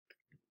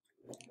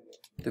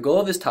The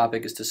goal of this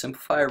topic is to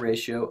simplify a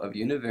ratio of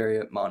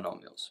univariate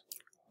monomials.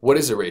 What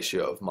is a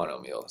ratio of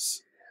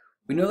monomials?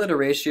 We know that a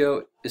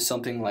ratio is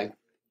something like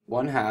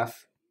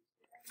 1/2,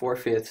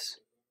 4/5,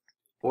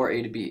 or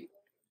a to b.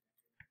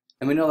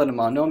 And we know that a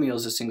monomial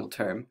is a single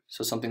term,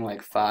 so something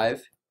like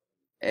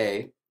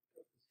 5a,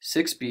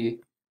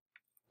 6b,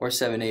 or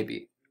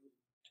 7ab.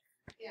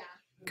 Yeah.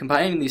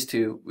 Combining these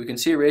two, we can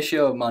see a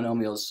ratio of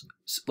monomials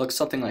looks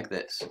something like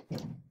this.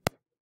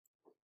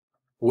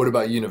 What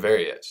about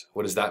univariate?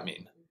 What does that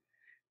mean?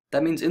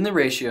 That means in the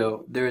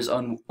ratio, there is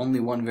only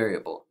one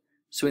variable.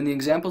 So in the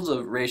examples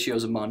of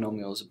ratios of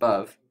monomials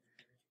above,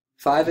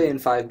 5a and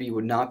 5b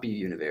would not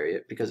be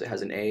univariate because it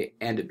has an a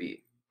and a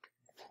b.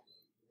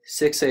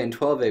 6a and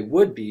 12a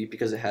would be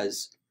because it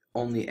has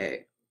only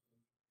a,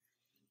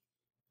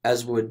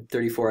 as would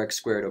 34x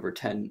squared over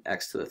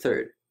 10x to the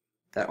third.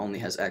 That only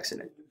has x in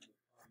it.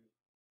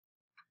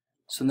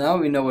 So now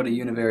we know what a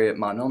univariate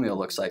monomial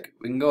looks like,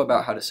 we can go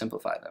about how to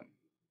simplify them.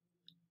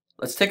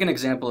 Let's take an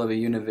example of a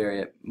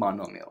univariate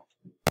monomial.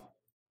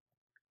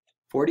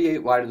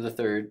 48y to the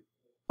third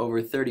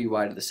over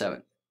 30y to the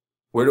seventh.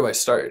 Where do I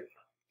start?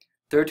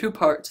 There are two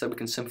parts that we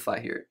can simplify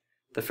here,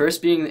 the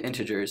first being the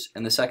integers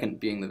and the second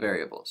being the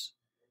variables.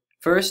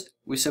 First,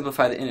 we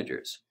simplify the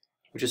integers,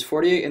 which is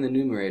 48 in the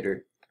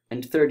numerator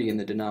and 30 in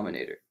the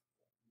denominator.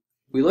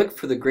 We look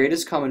for the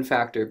greatest common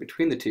factor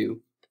between the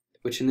two,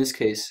 which in this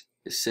case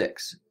is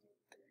 6.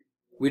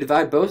 We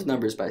divide both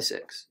numbers by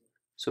 6,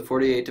 so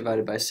 48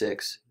 divided by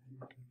 6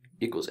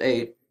 equals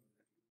 8,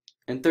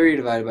 and 30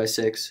 divided by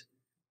 6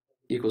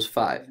 equals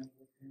 5.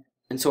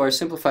 And so our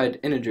simplified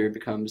integer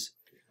becomes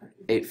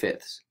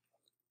 8/5.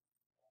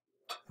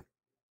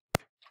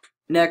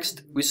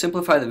 Next, we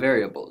simplify the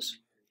variables,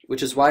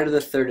 which is y to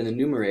the third in the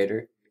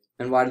numerator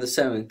and y to the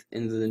seventh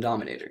in the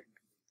denominator.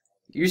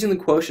 Using the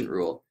quotient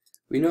rule,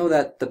 we know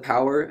that the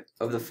power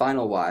of the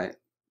final y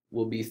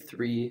will be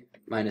 3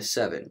 minus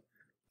 7,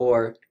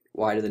 or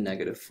y to the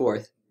negative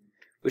fourth,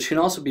 which can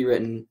also be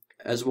written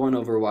as 1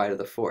 over y to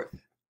the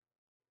fourth.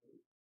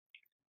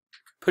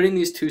 Putting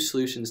these two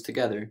solutions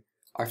together,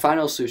 our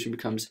final solution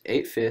becomes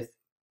 8/5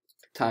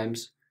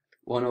 times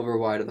 1 over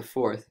y to the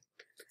fourth,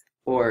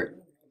 or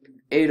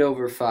 8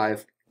 over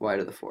 5 y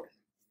to the fourth.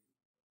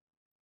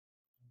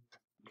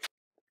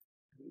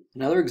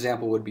 Another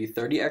example would be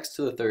 30x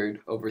to the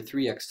third over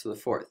 3x to the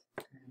fourth.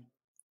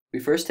 We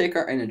first take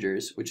our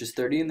integers, which is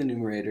 30 in the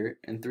numerator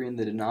and 3 in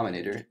the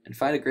denominator, and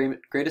find a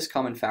greatest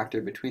common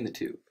factor between the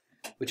two,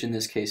 which in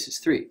this case is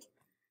 3.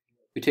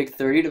 We take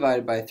 30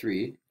 divided by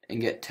 3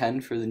 and get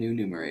 10 for the new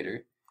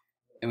numerator,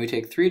 and we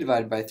take 3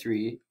 divided by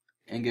 3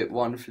 and get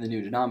 1 for the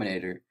new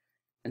denominator,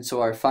 and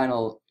so our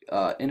final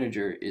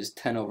integer is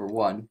 10 over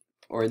 1,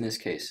 or in this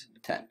case,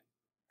 10.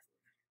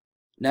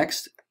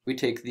 Next, we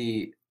take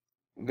the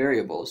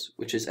variables,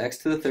 which is x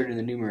to the third in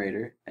the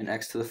numerator and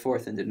x to the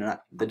fourth in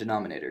the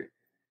denominator.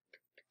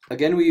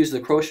 Again, we use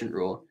the quotient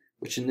rule,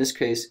 which in this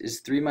case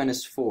is 3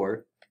 minus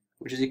 4,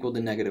 which is equal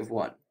to negative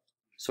 1.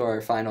 So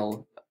our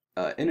final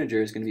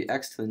integer is going to be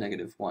x to the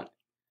negative 1.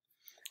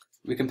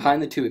 We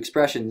combine the two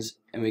expressions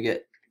and we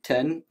get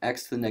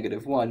 10x to the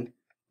negative 1,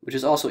 which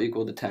is also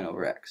equal to 10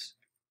 over x.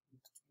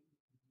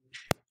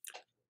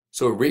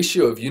 So a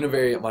ratio of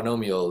univariate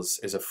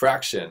monomials is a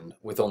fraction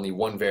with only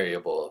one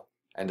variable,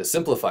 and to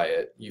simplify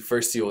it, you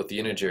first deal with the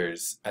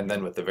integers and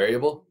then with the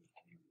variable?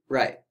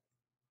 Right.